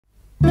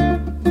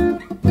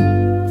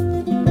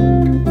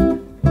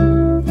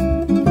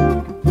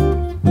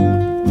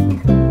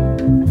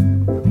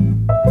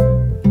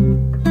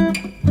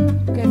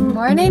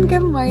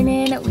good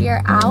morning. We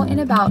are out and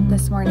about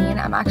this morning.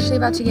 I'm actually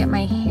about to get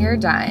my hair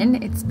done.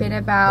 It's been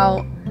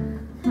about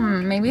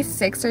maybe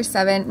 6 or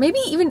 7, maybe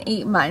even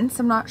 8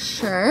 months, I'm not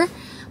sure,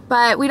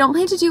 but we don't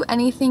plan to do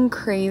anything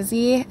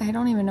crazy. I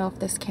don't even know if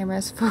this camera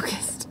is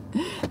focused.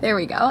 There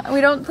we go. We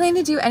don't plan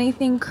to do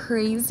anything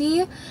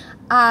crazy.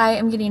 I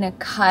am getting a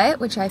cut,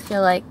 which I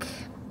feel like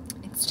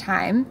it's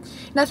time.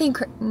 Nothing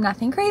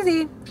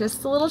crazy,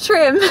 just a little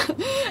trim.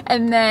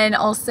 And then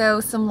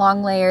also some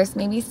long layers,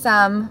 maybe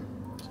some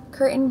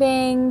curtain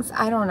bangs.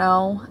 I don't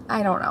know.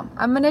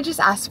 I'm gonna just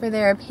ask for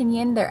their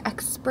opinion, their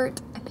expert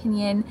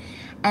opinion,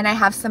 and I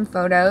have some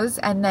photos.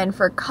 And then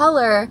for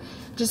color,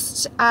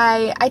 just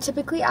I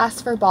typically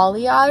ask for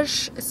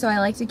balayage, so I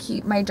like to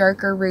keep my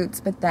darker roots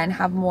but then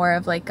have more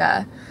of like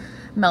a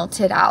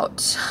melted out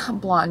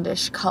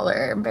blondish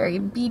color, very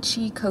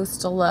beachy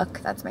coastal look.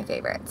 That's my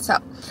favorite. So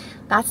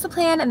that's the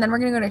plan. And then we're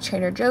gonna go to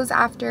Trader Joe's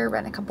after,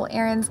 run a couple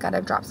errands,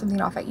 gotta drop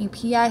something off at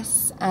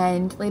UPS,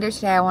 and later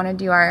today I want to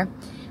do our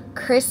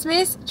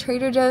Christmas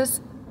Trader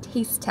Joe's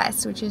taste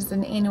test, which is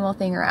an annual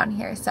thing around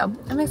here. So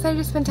I'm excited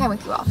to spend time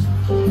with you all.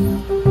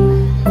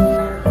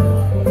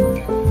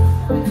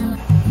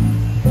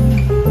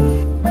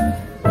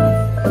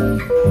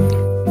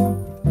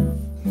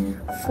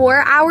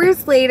 4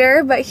 hours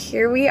later, but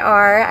here we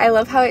are. I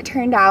love how it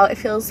turned out. It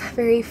feels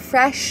very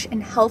fresh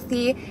and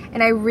healthy,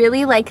 and I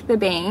really like the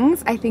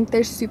bangs. I think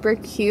they're super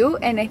cute,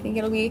 and I think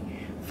it'll be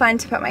fun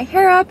to put my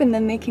hair up and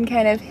then they can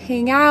kind of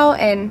hang out,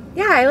 and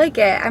yeah, I like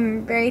it.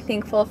 I'm very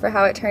thankful for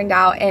how it turned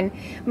out, and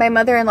my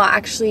mother-in-law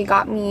actually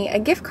got me a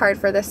gift card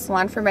for this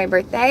salon for my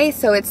birthday.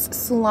 So it's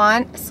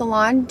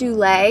Salon du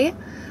Lait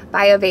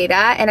by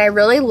Aveda, and I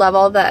really love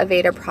all the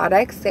Aveda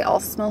products. They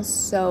all smell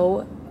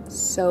so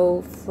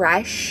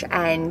fresh,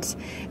 and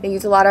they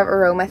use a lot of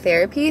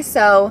aromatherapy.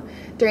 So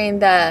during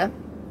the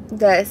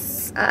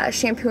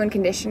shampoo and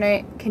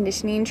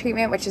conditioning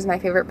treatment, which is my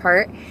favorite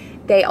part,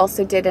 they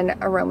also did an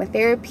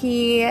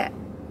aromatherapy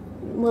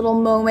little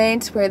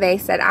moment where they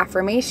said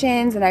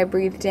affirmations and I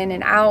breathed in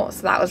and out,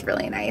 so that was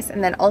really nice.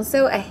 And then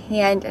also a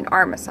hand and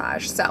arm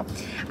massage. So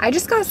I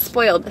just got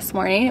spoiled this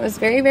morning. It was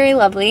very, very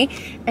lovely.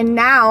 And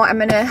now I'm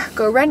gonna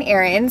go run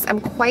errands.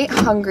 I'm quite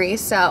hungry,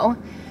 so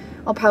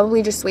I'll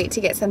probably just wait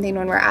to get something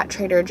when we're at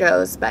Trader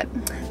Joe's, but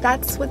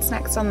that's what's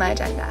next on the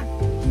agenda.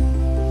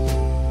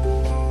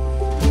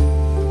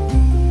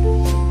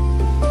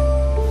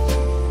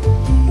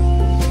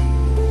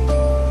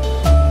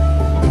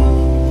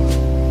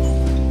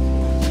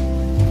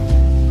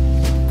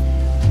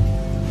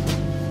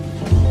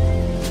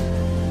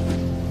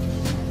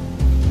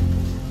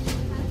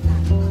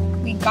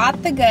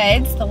 Got the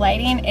goods. The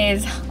lighting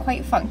is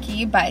quite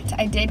funky, but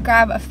I did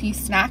grab a few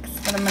snacks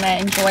that I'm gonna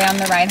enjoy on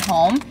the ride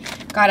home.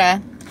 Got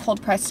a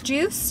cold pressed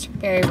juice,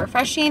 very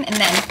refreshing, and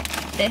then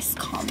this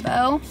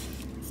combo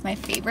is my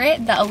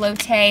favorite, the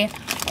elote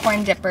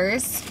corn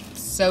dippers,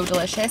 so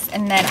delicious.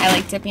 And then I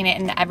like dipping it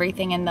into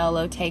everything in the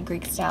elote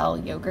Greek style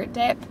yogurt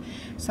dip.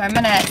 So I'm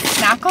gonna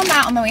snack on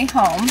that on the way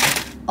home.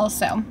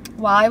 Also,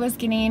 while I was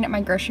getting my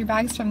grocery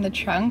bags from the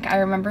trunk, I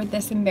remembered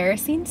this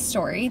embarrassing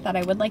story that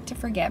I would like to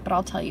forget, but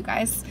I'll tell you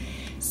guys.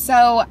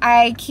 So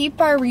I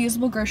keep our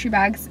reusable grocery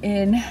bags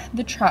in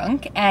the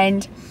trunk,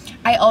 and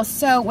I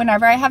also,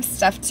 whenever I have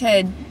stuff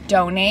to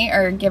donate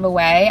or give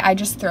away, I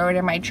just throw it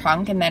in my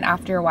trunk, and then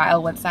after a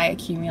while, once I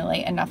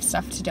accumulate enough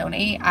stuff to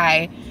donate,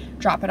 I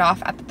drop it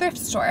off at the thrift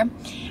store.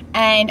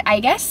 And I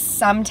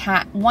guess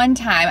one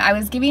time I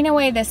was giving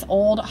away this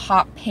old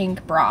hot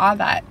pink bra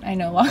that I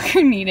no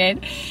longer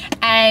needed,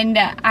 and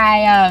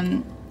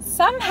I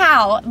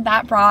somehow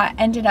that bra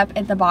ended up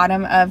at the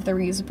bottom of the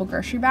reusable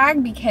grocery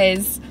bag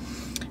because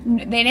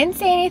they didn't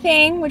say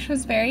anything, which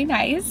was very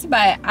nice,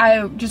 but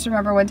I just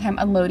remember one time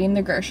unloading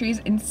the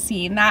groceries and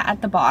seeing that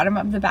at the bottom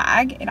of the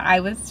bag, and I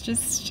was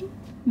just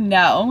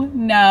no.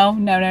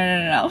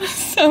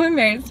 So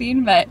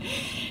embarrassing, but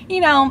you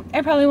know,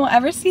 I probably won't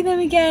ever see them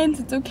again,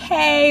 so it's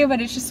okay,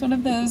 but it's just one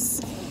of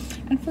those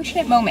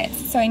unfortunate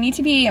moments. So I need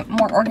to be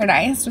more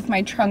organized with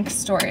my trunk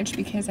storage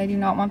because I do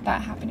not want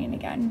that happening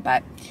again.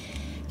 But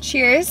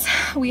cheers.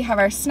 We have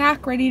our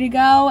snack ready to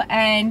go,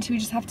 and we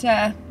just have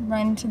to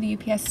run to the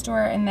UPS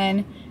store and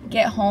then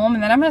get home,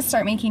 and then I'm gonna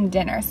start making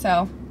dinner.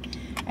 So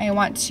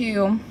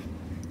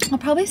I'll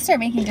probably start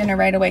making dinner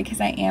right away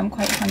because I am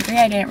quite hungry.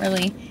 I didn't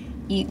really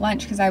eat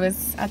lunch because I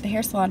was at the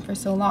hair salon for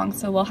so long.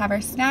 So we'll have our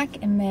snack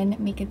and then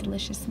make a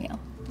delicious meal.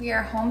 We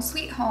are home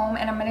sweet home,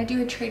 and I'm gonna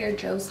do a Trader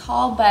Joe's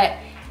haul, but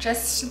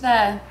just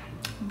the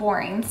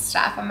boring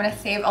stuff. I'm gonna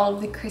save all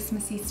of the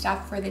Christmassy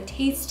stuff for the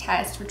taste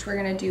test, which we're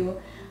gonna do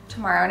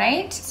tomorrow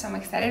night. So I'm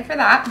excited for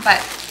that. But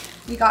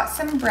we got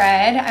some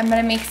bread. I'm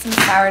gonna make some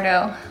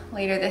sourdough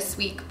later this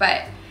week,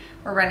 but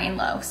we're running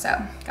low. So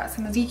got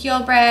some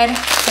Ezekiel bread,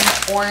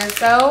 some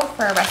orzo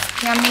for a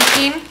recipe I'm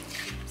making,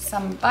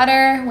 some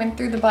butter, went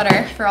through the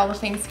butter for all the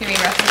Thanksgiving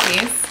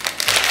recipes,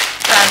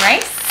 brown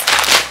rice,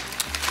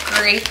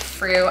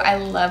 grapefruit, I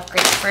love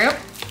grapefruit,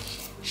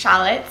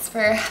 shallots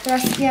for the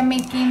recipe I'm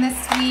making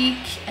this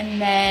week,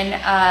 and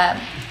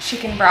then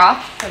chicken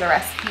broth for the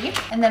recipe.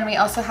 And then we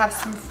also have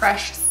some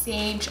fresh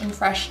sage and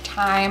fresh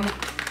thyme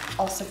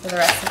also for the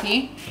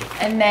recipe.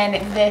 And then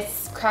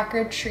this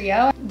cracker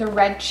trio, the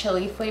red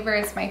chili flavor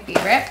is my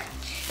favorite.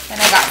 Then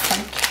I got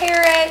some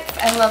carrots.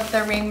 I love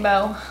the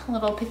rainbow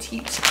little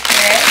petite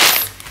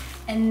carrots.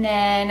 And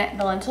then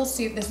the lentil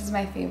soup, this is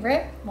my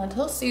favorite,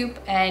 lentil soup.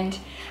 And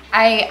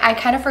I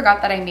kind of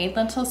forgot that I made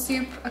lentil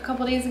soup a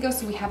couple days ago,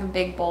 so we have a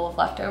big bowl of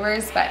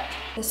leftovers, but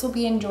this will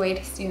be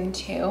enjoyed soon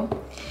too.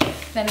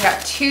 Then we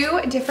got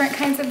 2 different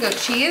kinds of goat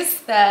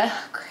cheese, the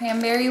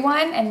cranberry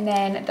one and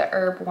then the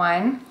herb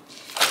one.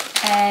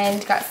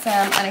 And got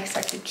some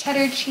unexpected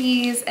cheddar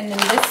cheese. And then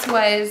this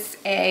was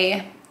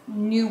a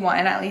new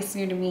one, at least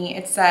new to me.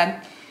 It's a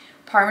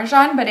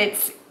Parmesan, but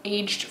it's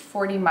aged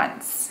 40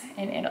 months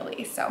in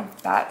Italy. So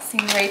that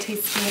seemed very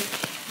tasty.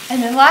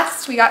 And then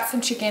last, we got some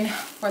chicken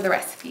for the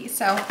recipe.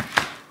 So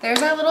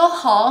there's our little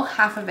haul,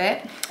 half of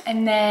it.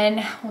 And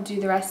then we'll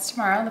do the rest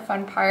tomorrow, the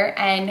fun part.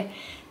 And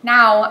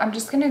now I'm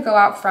just gonna go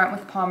out front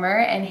with Palmer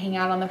and hang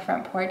out on the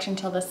front porch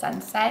until the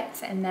sun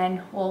sets, and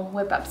then we'll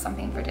whip up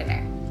something for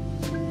dinner.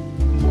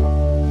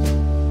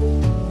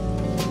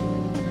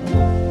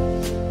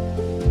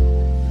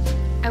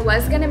 I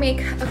was gonna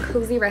make a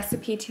cozy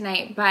recipe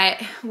tonight,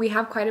 but we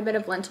have quite a bit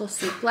of lentil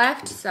soup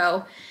left,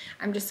 so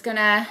I'm just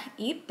gonna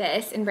eat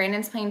this. And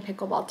Brandon's playing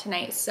pickleball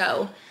tonight,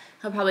 so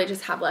he'll probably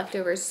just have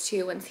leftovers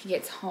too once he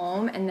gets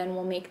home, and then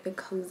we'll make the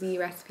cozy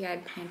recipe I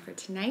had planned for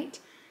tonight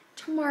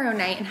tomorrow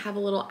night and have a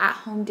little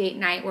at-home date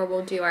night where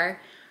we'll do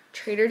our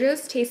Trader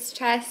Joe's taste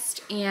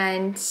test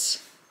and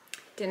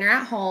dinner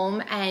at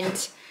home.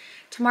 And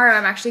tomorrow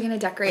I'm actually going to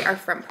decorate our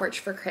front porch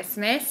for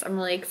Christmas. I'm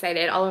really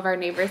excited. All of our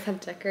neighbors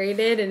have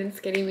decorated and it's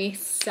getting me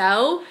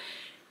so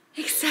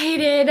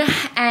excited.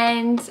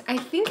 And I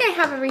think I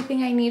have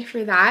everything I need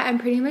for that. I'm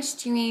pretty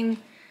much doing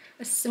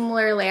a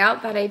similar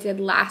layout that I did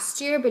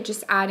last year, but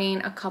just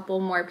adding a couple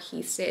more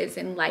pieces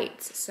and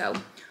lights. So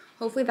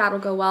hopefully that'll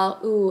go well.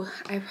 Ooh,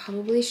 I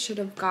probably should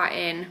have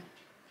gotten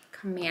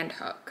command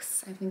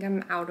hooks. I think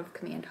I'm out of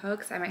command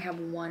hooks. I might have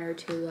 1 or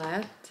 2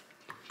 left.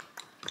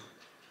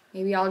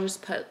 Maybe I'll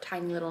just put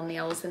tiny little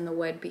nails in the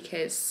wood,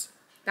 because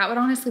that would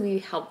honestly be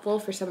helpful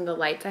for some of the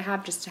lights I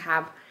have, just to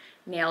have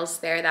nails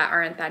there that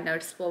aren't that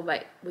noticeable,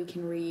 but we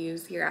can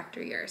reuse year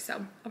after year.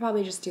 So I'll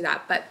probably just do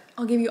that, but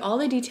I'll give you all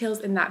the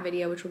details in that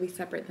video, which will be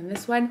separate than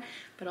this one.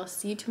 But I'll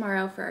see you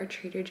tomorrow for our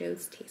Trader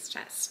Joe's taste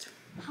test.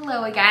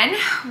 Hello again.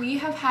 We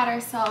have had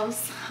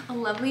ourselves a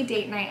lovely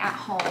date night at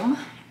home,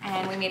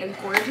 and we made a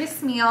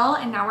gorgeous meal,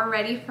 and now we're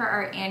ready for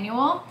our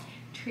annual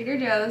Trader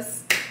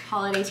Joe's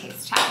holiday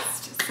taste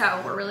test.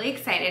 So we're really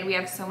excited. We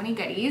have so many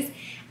goodies,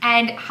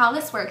 and how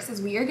this works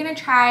is we are gonna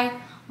try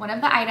one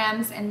of the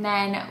items and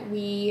then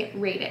we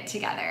rate it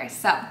together.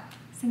 So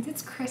since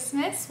it's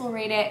Christmas, we'll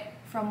rate it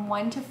from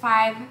 1 to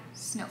 5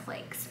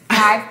 snowflakes,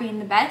 5 being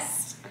the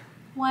best,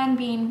 1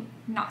 being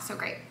not so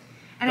great.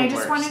 And I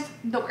just wanted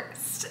the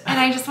worst. And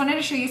I just wanted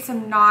to show you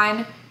some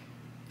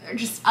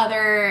just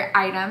other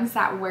items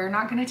that we're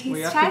not gonna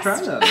taste test. We have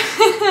to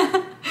try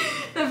those.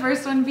 The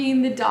first one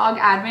being the dog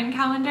advent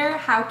calendar.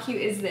 How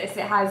cute is this?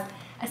 It has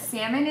a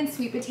salmon and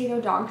sweet potato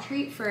dog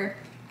treat for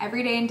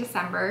every day in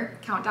December,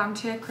 countdown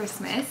to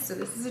Christmas. So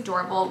this is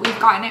adorable. We've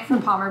gotten it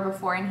from Palmer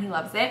before and he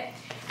loves it.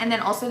 And then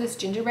also this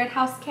gingerbread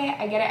house kit.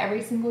 I get it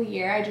every single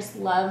year. I just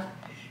love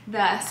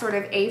the sort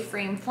of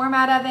A-frame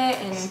format of it,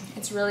 and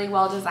it's really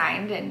well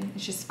designed and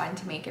it's just fun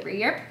to make every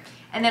year.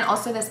 And then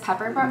also this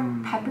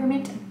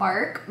peppermint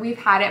bark. We've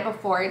had it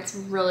before. It's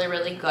really,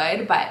 really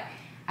good, but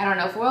I don't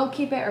know if we'll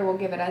keep it or we'll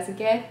give it as a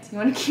gift. You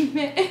want to keep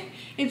it?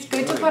 It's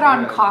good to put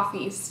on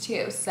coffees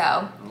too,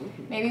 so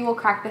maybe we'll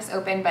crack this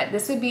open, but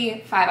this would be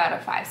 5 out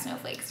of 5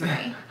 snowflakes for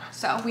me.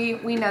 So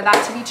we know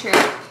that to be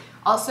true.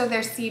 Also,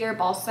 their cedar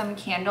balsam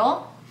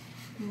candle.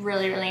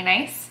 Really, really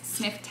nice.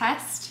 Sniff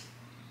test.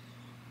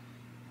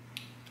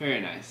 Very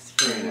nice.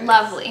 Very nice.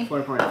 Lovely.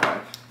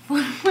 4.5.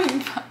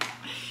 4.5.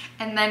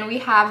 And then we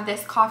have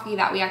this coffee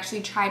that we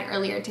actually tried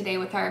earlier today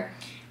with our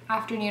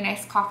afternoon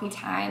iced coffee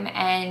time,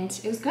 and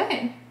it was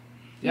good.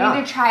 Yeah. We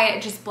need to try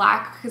it just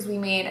black because we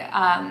made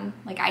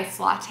like iced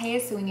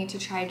lattes, so we need to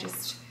try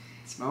just.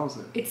 It smells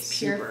it. It's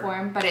pure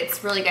form, but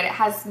it's really good. It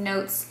has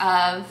notes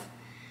of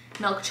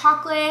milk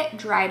chocolate,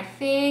 dried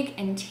fig,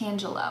 and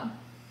tangelo.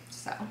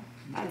 So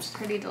that's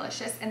pretty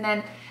delicious. And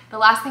then the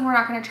last thing we're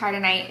not going to try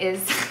tonight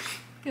is.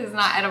 It's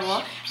not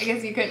edible. I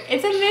guess you could.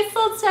 It's a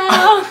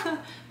mistletoe.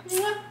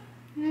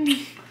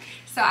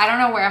 So I don't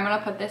know where I'm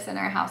gonna put this in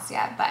our house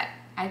yet, but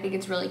I think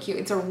it's really cute.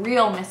 It's a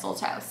real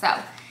mistletoe. So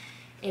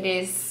it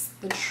is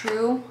the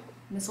true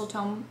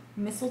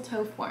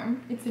mistletoe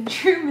form. It's in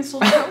true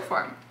mistletoe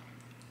form.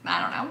 I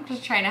don't know. I'm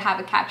just trying to have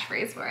a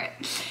catchphrase for it.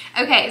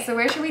 Okay, so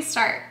where should we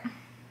start?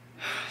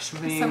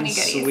 Something so many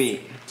goodies.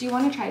 Sweet. Do you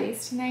want to try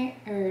these tonight,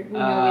 or we know we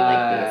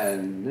like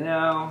these?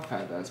 No, I've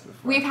had those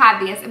before. We've had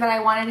these, but I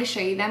wanted to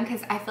show you them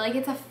because I feel like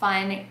it's a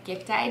fun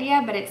gift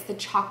idea. But it's the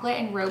chocolate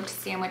and roped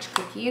sandwich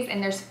cookies,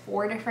 and there's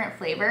 4 different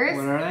flavors.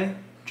 What are they?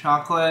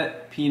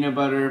 Chocolate, peanut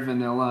butter,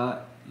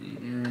 vanilla,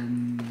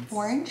 And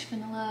Orange,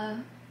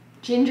 vanilla,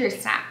 ginger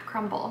snap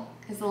crumble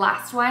is the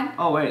last one.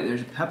 oh wait,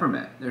 there's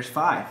peppermint. There's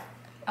 5.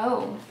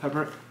 Oh.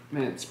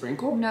 Peppermint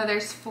sprinkle? No,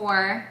 there's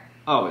 4.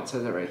 Oh, it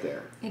says it right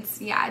there.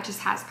 Yeah, it just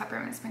has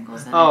peppermint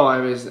sprinkles in it. Oh, I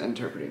was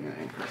interpreting it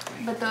incorrectly.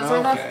 But those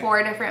are the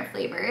 4 different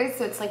flavors.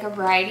 So it's like a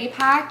variety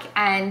pack,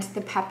 and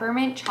the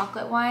peppermint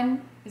chocolate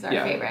one is our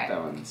favorite.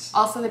 That one's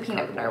also the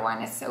peanut butter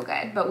one is so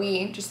good, but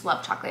we just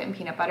love chocolate and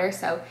peanut butter.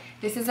 So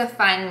this is a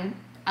fun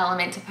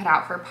element to put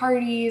out for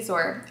parties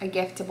or a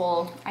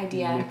giftable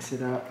idea. Mix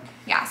it up.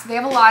 Yeah, so they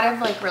have a lot of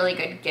like really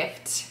good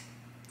gift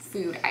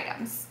food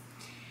items.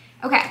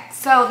 Okay,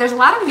 so there's a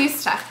lot of new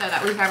stuff though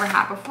that we've never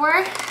had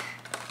before.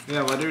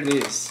 Yeah, what are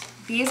these?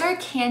 These are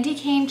candy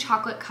cane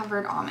chocolate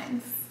covered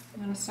almonds.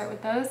 You want to start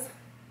with those?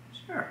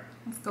 Sure.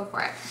 Let's go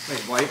for it. Like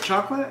white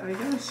chocolate, I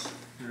guess?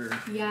 Or...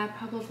 Yeah,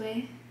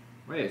 probably.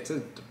 Wait, it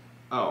says...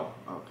 Oh,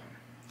 okay.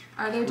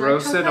 Are there dark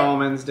roasted chocolate?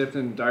 almonds dipped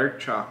in dark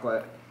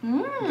chocolate,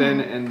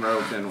 then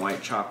enrobed in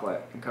white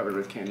chocolate and covered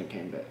with candy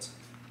cane bits.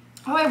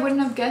 Oh, I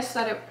wouldn't have guessed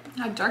that it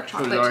had dark So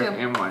chocolate dark too.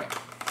 and white.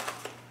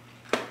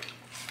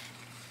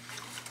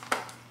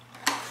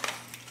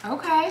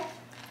 Okay.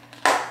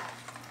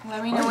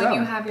 Let me know when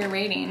you have your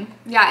rating.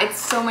 Yeah, it's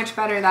so much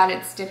better that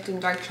it's dipped in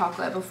dark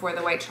chocolate before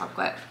the white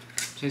chocolate.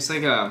 Tastes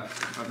like a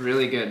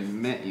really good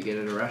mint you get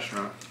at a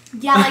restaurant.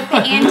 Yeah, like the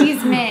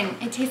Andes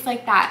mint. It tastes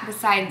like that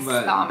besides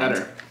But the almond.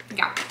 better.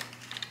 Yeah.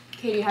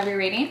 Okay, do you have your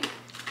rating?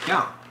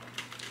 Yeah.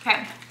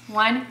 Okay.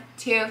 1,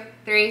 2,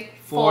 3,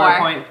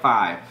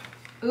 4.5.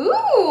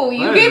 Ooh,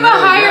 you That gave is a really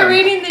higher good.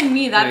 rating than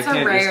me. That's I a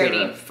can't just rarity.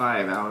 give it a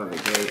 5 out of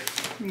the gate.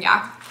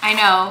 Yeah, I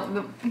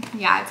know.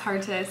 Yeah, it's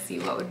hard to see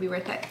what would be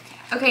worth it.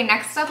 Okay,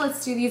 next up,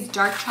 let's do these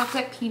dark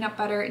chocolate peanut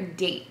butter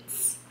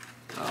dates.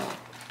 Oh.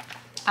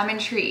 I'm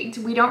intrigued.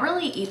 We don't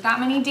really eat that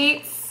many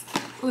dates.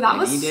 Ooh, that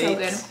was so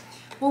good.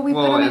 Well, we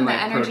put them in the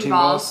like energy protein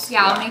balls.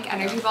 Yeah, I'll Yeah. make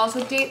energy balls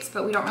with dates,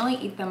 but we don't really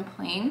eat them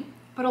plain.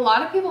 But a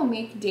lot of people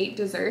make date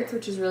desserts,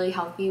 which is really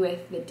healthy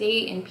with the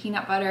date and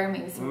peanut butter,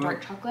 maybe some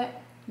dark chocolate.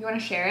 You want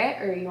to share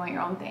it, or you want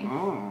your own thing?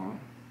 Oh.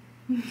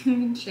 You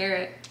can share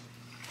it.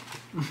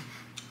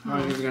 How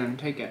are you going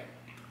to take it?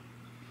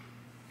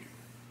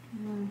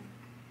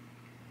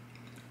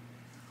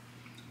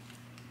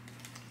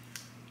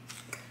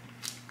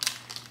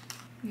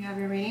 You have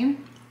your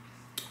rating?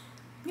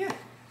 Yeah.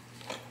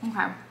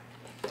 Okay.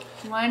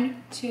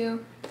 1,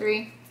 2,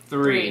 3.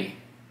 3.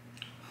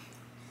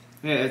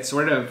 Yeah, it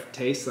sort of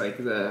tastes like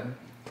the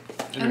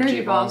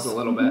Energy balls. a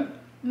little bit.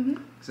 Mm-hmm.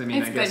 Because I mean,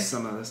 It's I guess good.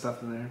 some of the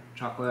stuff in there,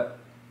 chocolate,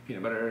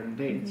 peanut butter, and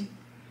dates.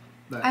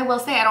 But I will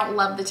say I don't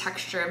love the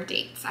texture of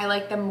dates. I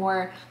like them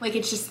more, like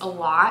it's just a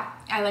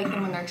lot. I like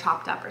them when they're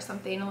chopped up or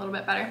something a little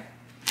bit better.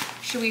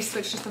 Should we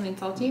switch to something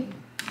salty?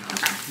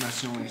 Okay.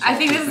 that's the only I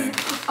think salty this is,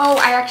 thing. oh,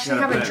 I actually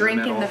Gotta have put it a in the drink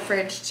in middle. the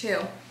fridge too.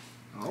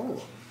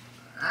 Oh.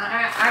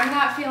 I'm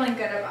not feeling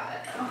good about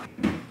it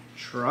though.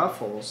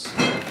 Truffles.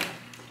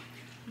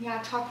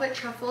 Yeah, chocolate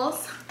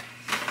truffles.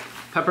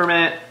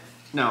 Peppermint.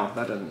 No,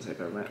 that doesn't say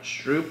peppermint.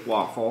 Stroop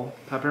waffle.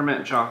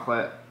 Peppermint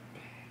chocolate.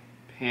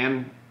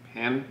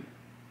 Panettone?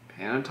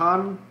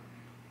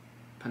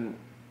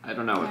 I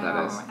don't know what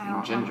that is. I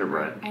don't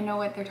Gingerbread. remember. I know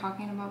what they're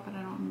talking about, but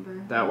I don't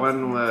remember. That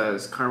one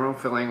was caramel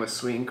filling with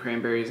sweetened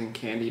cranberries and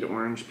candied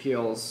orange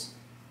peels,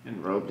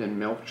 enrobed in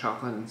milk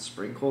chocolate and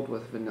sprinkled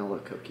with vanilla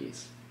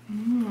cookies.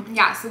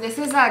 Yeah, so this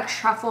is a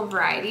truffle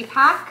variety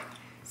pack.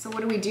 So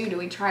what do? Do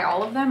we try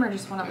all of them or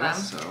just one of them?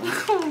 Guess so.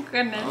 Oh,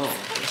 goodness. Oh,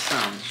 this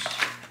sounds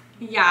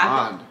Yeah,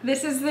 odd.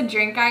 this is the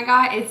drink I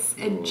got. It's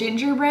a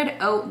gingerbread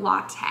oat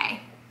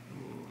latte.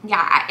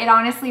 Yeah, it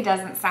honestly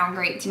doesn't sound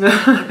great to me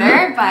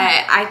either,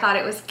 but I thought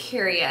it was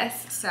curious.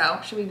 So,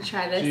 should we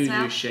try this Did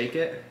now? you shake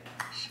it?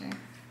 Sure.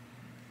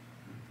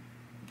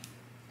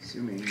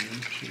 Assuming you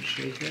should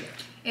shake it.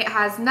 It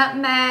has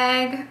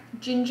nutmeg,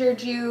 ginger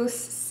juice,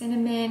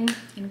 cinnamon,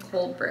 and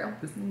cold brew.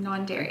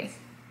 Non-dairy.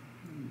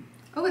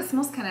 Oh, it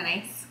smells kind of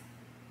nice.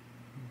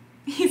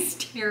 He's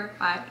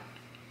terrified.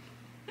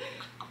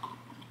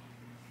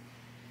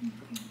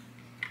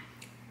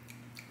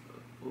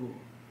 Ooh.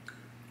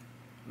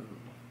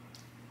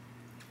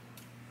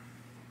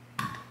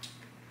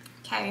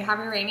 Okay, you have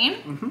your rating?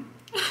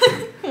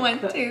 Mm-hmm. 1,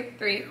 2,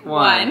 3, One.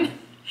 1.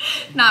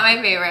 Not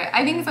my favorite.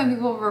 I think some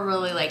people will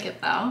really like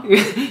it though.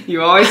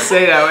 You always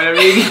say that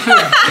whenever you give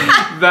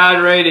a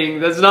bad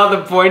rating. That's not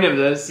the point of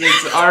this.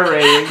 It's our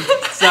rating.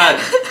 It's not.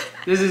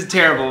 This is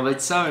terrible,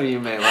 but some of you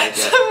may like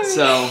it.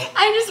 So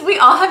we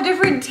all have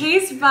different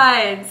taste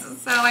buds,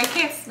 so I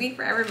can't speak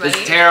for everybody.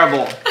 it's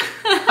terrible.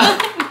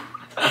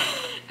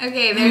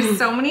 Okay, there's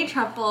so many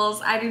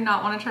truffles. I do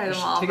not want to try them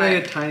all. Take But...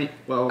 like a tiny.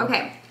 Well.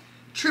 Okay,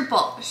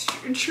 strupel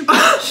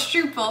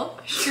truffle.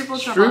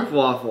 Stroop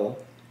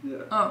waffle.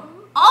 Yeah.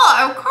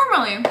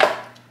 Caramely.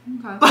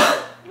 Okay.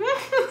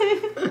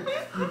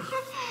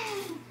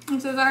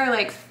 This is our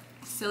like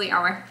silly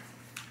hour.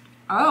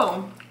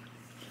 Oh.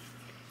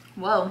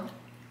 Whoa.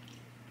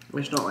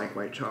 We just don't like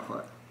white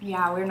chocolate.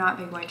 Yeah, we're not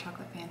big white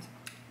chocolate fans.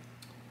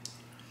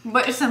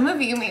 But some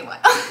of you may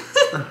like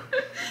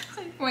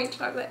white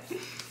chocolate.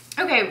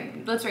 Okay,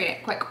 let's rate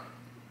it quick.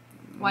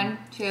 1,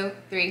 2,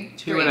 3.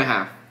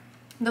 2.5.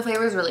 The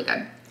flavor is really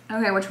good.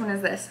 Okay, which one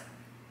is this?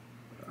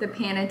 The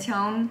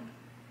Panettone?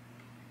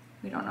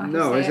 We don't know how to say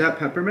No, is it. that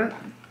peppermint?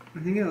 I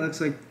think it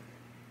looks like...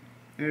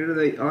 Or do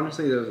they,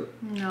 honestly, those...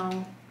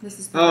 No, this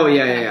is... Oh,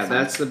 yeah, the next one.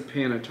 that's the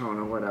Panettone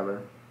or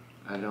whatever.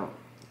 I'm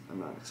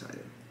not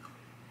excited.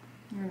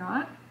 You're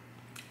not?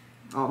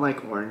 I don't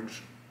like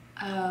orange.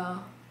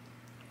 Oh.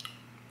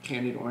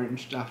 Candied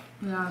orange stuff.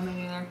 No, me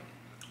neither.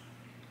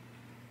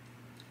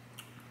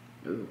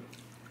 Ooh.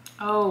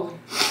 Oh.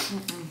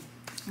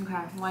 Okay,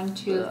 1,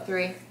 2,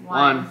 3.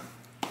 1.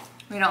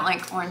 We don't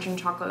like orange and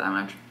chocolate that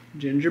much.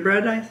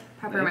 Gingerbread ice?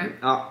 Peppermint. Maybe?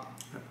 Oh,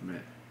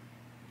 peppermint.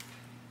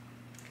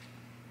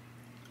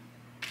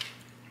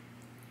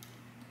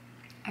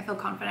 I feel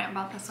confident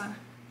about this one.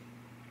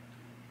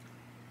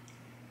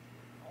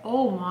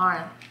 Oh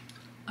my.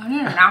 I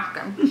need a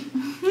napkin.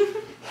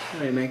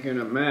 You're making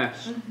a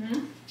mess.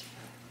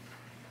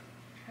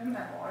 Oh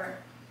my lord.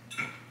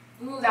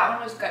 Ooh, that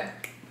one was good.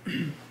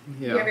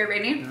 Yeah. You have your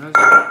rating?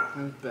 That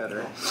was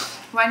better.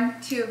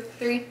 1, 2,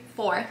 3,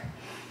 4.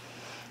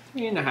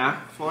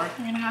 3.5, 4.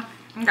 3.5.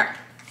 Okay.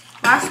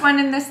 Last one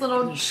in this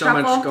little There's so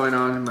truffle. much going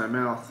on in my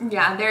mouth.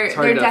 Yeah, they're It's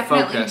hard to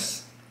definitely.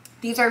 focus.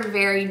 These are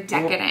very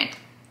decadent.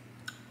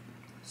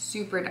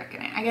 Super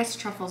decadent. I guess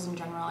truffles in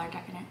general are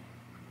decadent.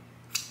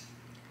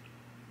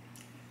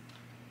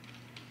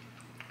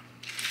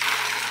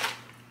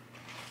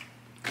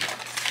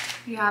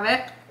 You have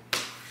it?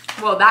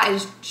 Well, that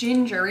is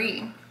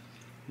gingery.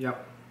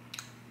 Yep.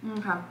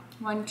 Okay.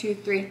 1, 2,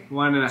 3.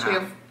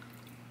 1.5.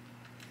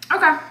 2.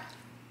 Okay.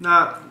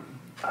 Not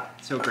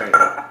so great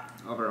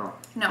overall.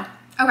 No.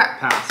 Okay.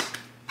 Pass.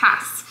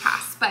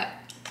 Pass. But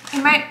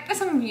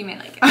some of you may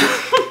like it.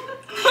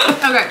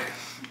 Okay.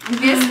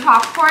 This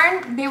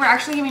popcorn, they were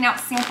actually giving out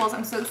samples.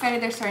 I'm so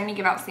excited they're starting to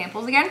give out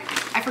samples again.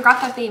 I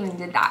forgot that they even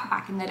did that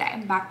back in the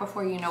day, back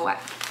before you know what.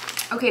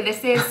 Okay,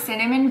 this is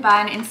cinnamon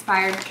bun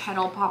inspired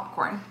kettle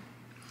popcorn.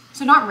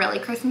 So not really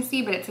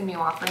Christmassy, but it's a new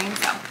offering,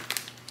 so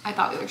I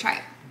thought we would try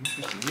it.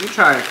 You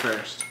try it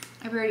first.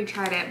 I've already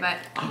tried it, but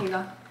here you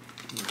go.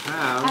 You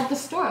have. At the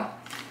store.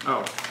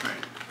 Oh,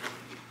 right.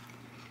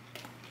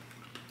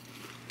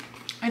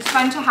 It's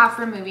fun to have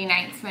for movie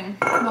nights, when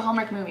the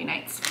Hallmark movie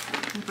nights.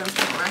 When friends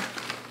come over.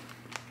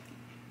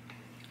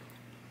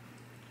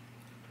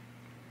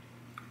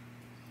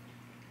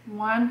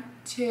 One,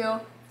 2,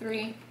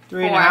 3,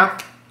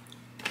 3.5.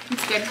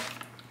 It's good.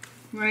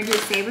 You want to do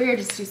savory or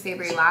just do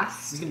savory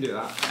last? You can do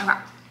that. Okay.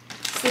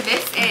 So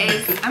this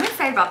is, I'm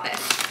excited about this.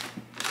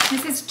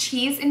 This is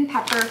cheese and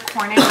pepper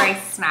corn and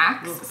rice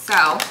snacks.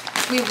 So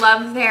we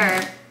love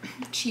their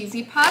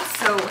cheesy puffs.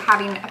 So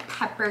having a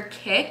pepper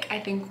kick, I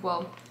think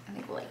we'll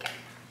like it.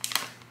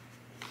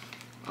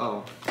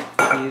 Oh, cheese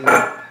and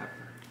pepper.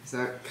 Is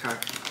that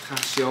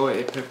cacio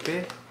e pepe?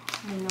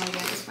 I have no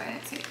idea this way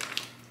it's it.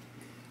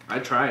 I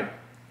tried.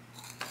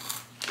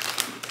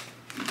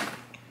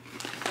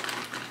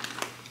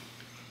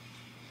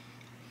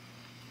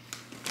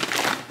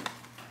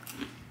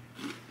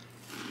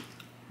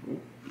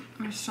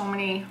 There's so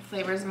many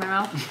flavors in my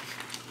mouth.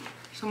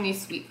 So many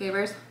sweet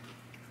flavors.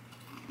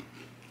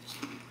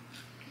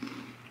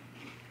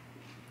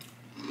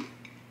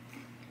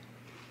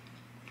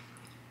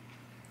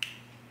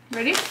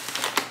 Ready?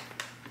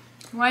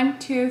 1,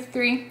 2,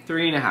 3.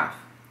 3.5.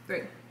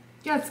 3.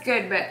 Yeah, it's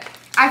good, but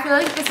I feel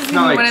like this is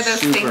not gonna be like one of those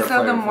super things,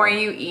 so the flavorful. more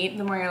you eat,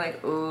 the more you're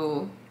like,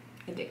 ooh,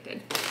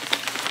 addicted.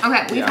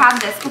 Okay, we've Yeah, had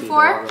this could eat a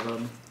before. lot of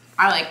them.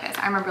 I like this.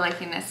 I remember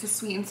liking this. The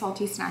sweet and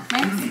salty snack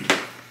mix.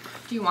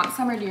 Do you want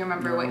some, or do you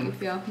remember what you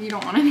feel? You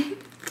don't want any?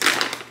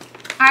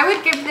 I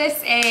would give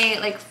this a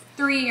like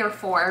 3 or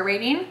 4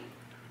 rating.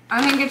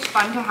 I think it's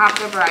fun to have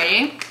the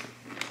variety.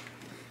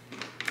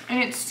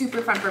 And it's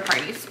super fun for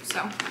parties,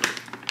 so.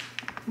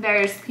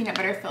 There's peanut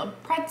butter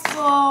filled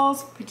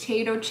pretzels,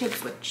 potato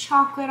chips with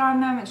chocolate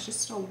on them. It's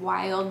just a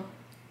wild,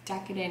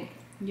 decadent,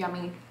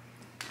 yummy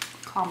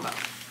combo.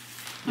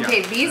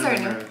 Okay, these are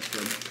new.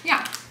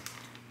 Yeah.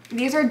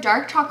 These are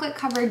dark chocolate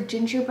covered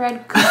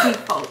gingerbread cookie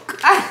folk.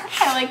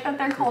 I like that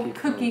they're called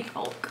cookie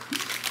folk.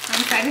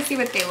 I'm excited to see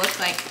what they look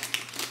like.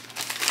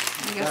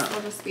 I guess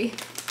they'll just be,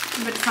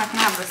 but it's not gonna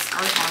have the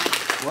scarf on it.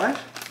 What?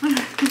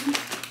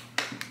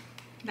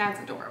 That's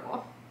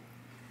adorable.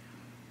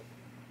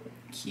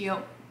 Cute.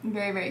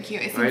 Very, very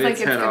cute. It seems Bite like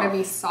its it's head gonna off.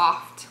 be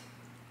soft.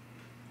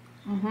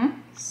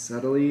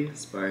 Subtly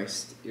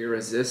spiced,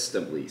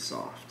 irresistibly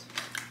soft.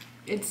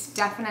 It's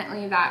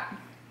definitely that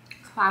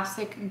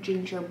classic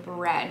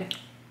gingerbread.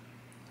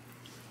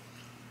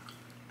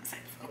 Is it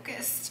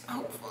focused?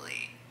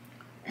 Hopefully.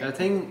 That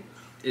thing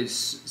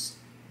is...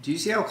 Do you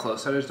see how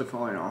close that is to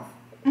falling off?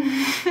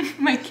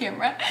 My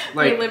camera.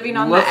 Like, We're living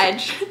on look- the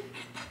edge.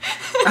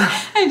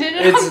 I did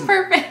it on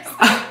purpose.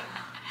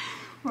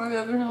 We're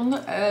living on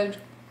the edge.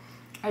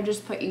 I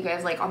just put you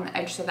guys like on the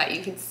edge so that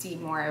you could see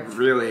more of.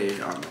 Really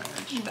on the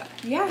edge.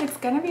 Yeah, it's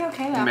gonna be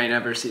okay You though. may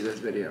never see this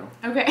video.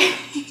 Okay.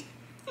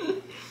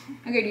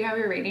 Okay, do you have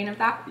your rating of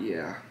that?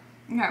 Yeah.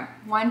 Okay.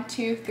 1,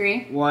 2,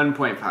 3.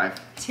 1.5.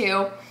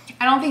 2.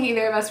 I don't think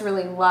either of us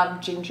really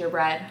love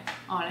gingerbread,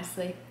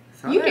 honestly.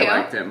 thought You do. I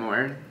liked it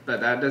more,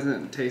 but that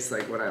doesn't taste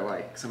like what I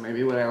like. So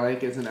maybe what I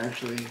like isn't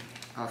actually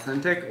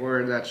authentic,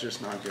 or that's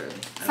just not good.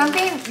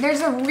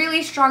 There's a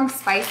really strong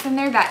spice in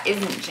there that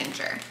isn't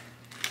ginger.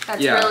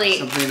 That's Yeah, really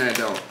something I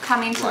don't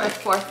coming to like. the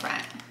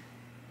forefront.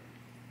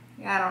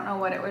 Yeah, I don't know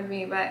what it would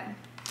be, but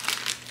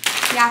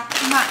yeah,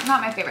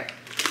 not my favorite.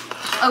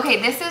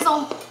 Okay, this is a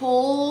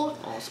whole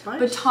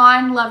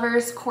baton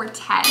lovers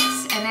quartet,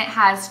 and it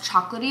has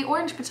chocolatey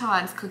orange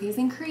batons, cookies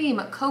and cream,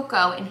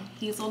 cocoa, and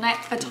hazelnut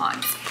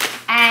batons.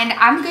 And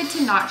I'm good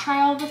to not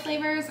try all the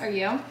flavors. Are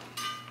you?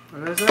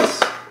 What is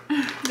this?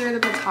 They're the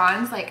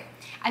batons. Like,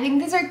 I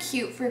think these are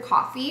cute for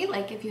coffee.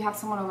 Like, if you have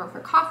someone over for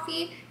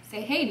coffee,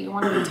 say, hey, do you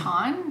want a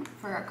baton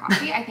for a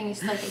coffee? I think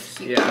it's like a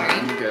cute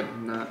pairing. I'm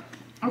good. Not.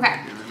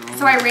 Okay,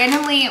 so I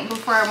randomly,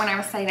 when I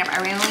was setting up,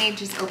 I randomly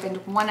just opened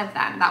one of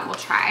them that we'll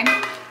try.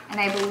 And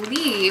I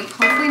believe,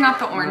 hopefully not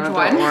the orange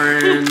one. The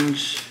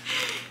orange.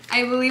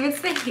 I believe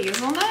it's the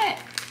hazelnut.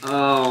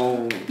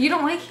 Oh. You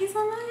don't like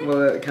hazelnut?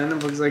 Well, it kind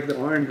of looks like the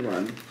orange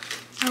one.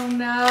 Oh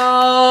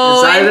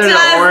no. It's either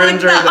the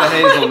orange or the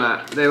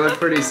hazelnut. They look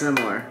pretty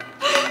similar.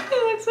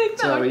 It looks like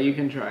So you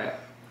can try it.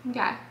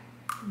 Okay.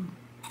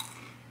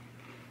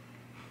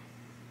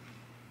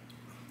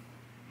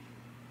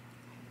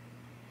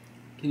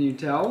 Can you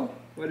tell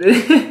what it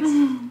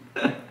is?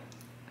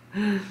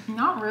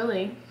 Not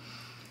really.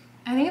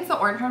 I think it's the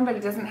orange one, but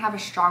it doesn't have a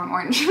strong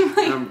orange.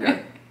 I'm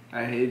good.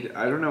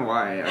 I don't know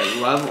why. I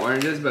love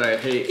oranges, but I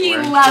hate He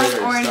orange loves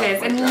flavored oranges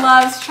stuff like and that.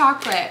 loves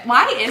chocolate.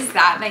 Why is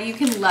that you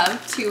can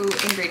love two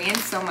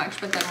ingredients so much,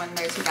 but then when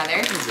they're together,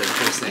 It's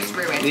interesting. it's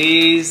ruined.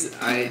 These,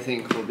 I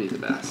think, will be the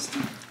best.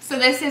 So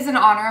this is an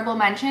honorable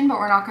mention, but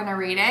we're not going to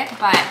read it,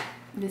 but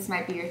this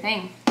might be your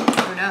thing.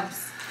 Who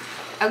knows?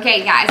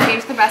 Okay, guys,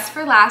 here's the best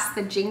for last,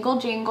 the Jingle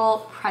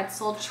Jangle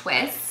Pretzel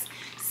Twist.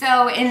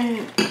 So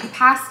in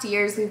past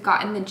years, we've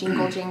gotten the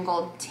Jingle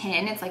Jangle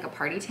tin. It's like a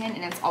party tin,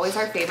 and it's always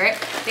our favorite.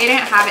 They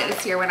didn't have it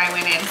this year when I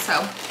went in, so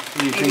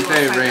Do you think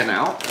they ran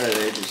out, or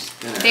they just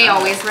didn't They have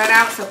always it? run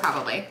out, so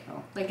probably.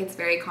 Oh. Like, it's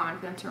very common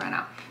for them to run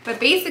out. But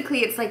basically,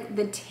 it's like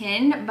the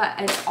tin, but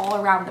it's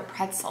all around the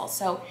pretzel.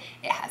 So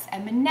it has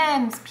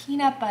M&Ms,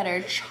 peanut butter,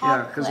 Yeah,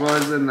 chocolate. because what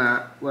was in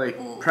that?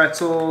 Like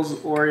pretzels,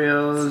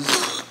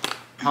 Oreos,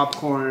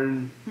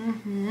 popcorn.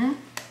 Mm-hmm.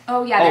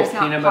 Oh, yeah, there's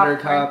not peanut butter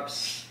popcorn.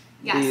 cups.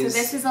 Yeah, so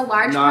this is a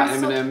large not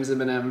pretzel.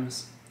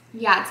 M&Ms.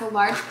 Yeah, it's a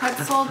large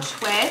pretzel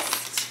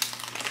twist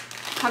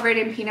covered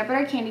in peanut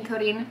butter candy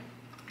coating,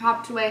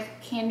 topped with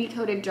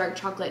candy-coated dark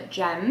chocolate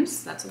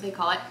gems. That's what they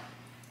call it.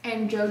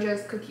 And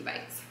JoJo's Cookie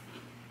Bites.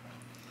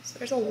 So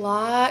there's a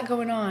lot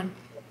going on.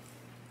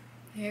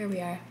 There we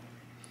are.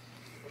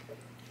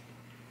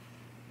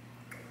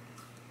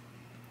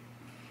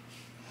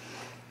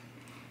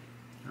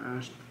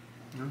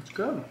 That's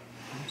good.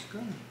 That's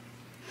good.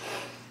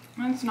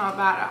 That's not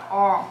bad at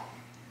all.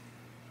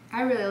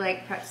 I really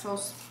like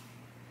pretzels.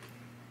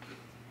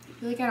 I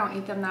feel like I don't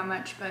eat them that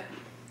much, but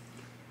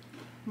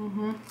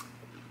do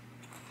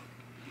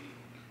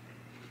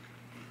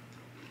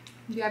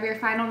you have your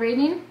final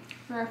rating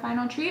for our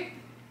final treat?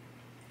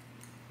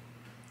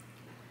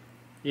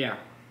 Yeah.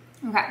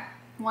 Okay.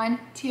 1,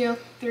 2,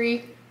 3,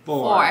 4.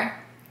 4.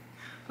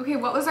 Okay,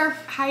 what was our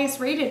highest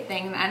rated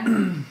thing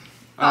then?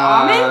 The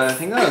almonds? I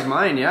think that was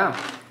mine, yeah.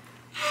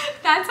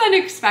 That's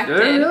unexpected.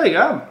 They're really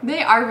good.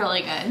 They are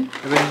really good.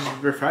 It was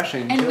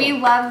refreshing, And too. we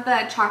love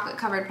the chocolate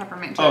covered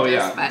peppermint Oh,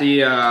 JoJo's,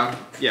 yeah.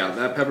 but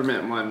That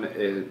peppermint one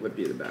would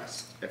be the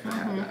best if I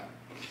had that.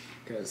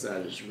 Because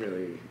that is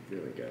really,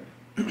 really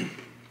good.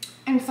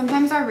 And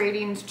sometimes our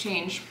ratings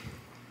change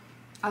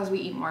as we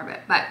eat more of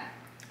it. But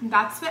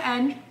that's the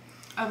end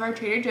of our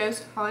Trader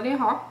Joe's holiday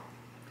haul.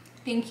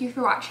 Thank you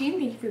for watching.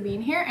 Thank you for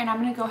being here. And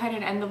I'm going to go ahead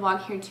and end the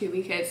vlog here too,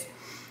 because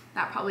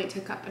that probably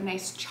took up a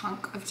nice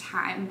chunk of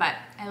time. But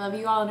I love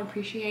you all and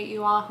appreciate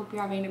you all. Hope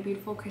you're having a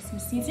beautiful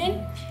Christmas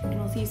season. And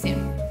we'll see you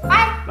soon.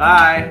 Bye.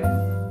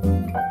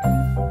 Bye.